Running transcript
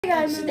Hey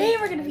guys, today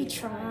we're gonna be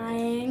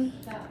trying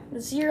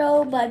the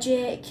zero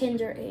budget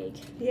Kinder Egg.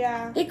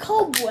 Yeah. They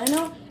call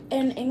Bueno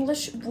in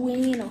English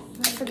Bueno.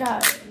 I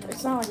forgot.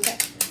 It's not like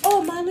that.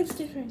 Oh, mine looks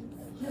different.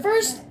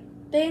 First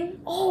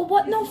thing. Oh,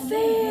 what? No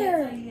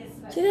fair.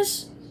 See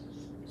this?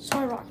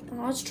 Sorry, Rock.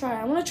 Let's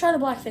try. I want to try the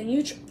black thing.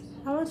 You try.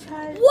 I will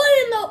try. What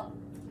in the?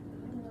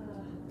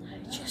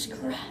 I just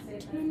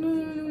grabbed.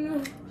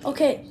 No.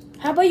 Okay.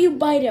 How about you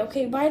bite it?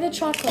 Okay, bite the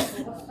chocolate.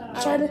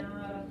 Try to.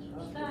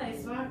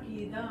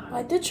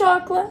 Bite the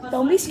chocolate.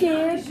 Don't be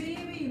scared.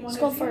 Let's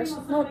go first.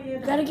 No, you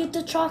gotta get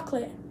the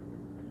chocolate.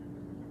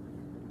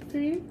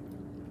 3,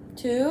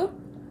 2,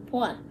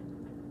 1.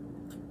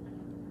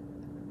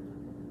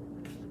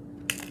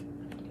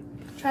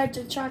 Try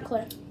the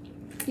chocolate.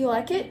 You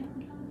like it?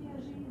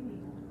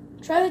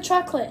 Try the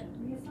chocolate.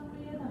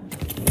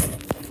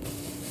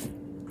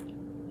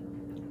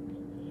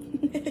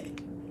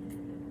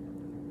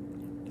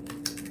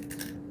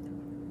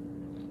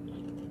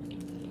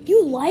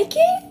 You like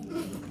it?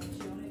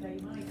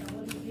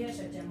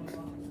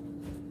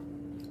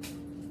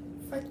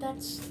 Frick,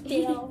 that's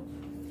stale.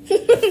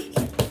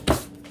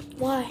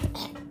 Why?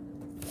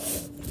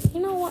 You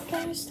know what,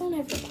 guys? Don't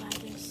ever buy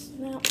this.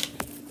 No.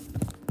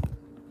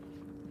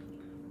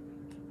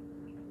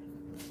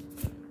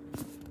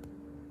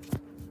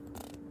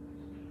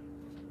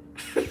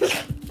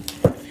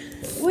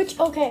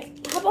 Okay,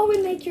 how about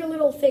we make your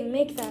little thing?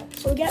 Make that.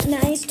 So we got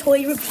nice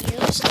toy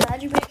reviews.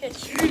 Glad you make a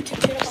huge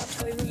content about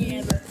toy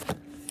reviews.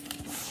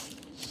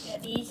 Yeah,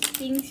 these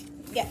things.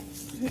 Yeah.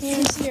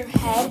 Hands to your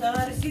head.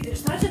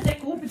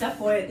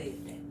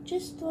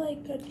 Just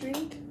like a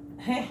drink.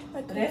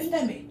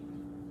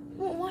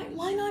 Well,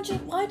 why not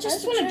just? Why I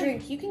just just want a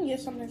drink. You can get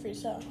something for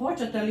yourself.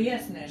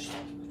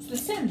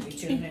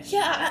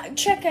 Yeah,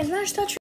 check, guys. Nice touch.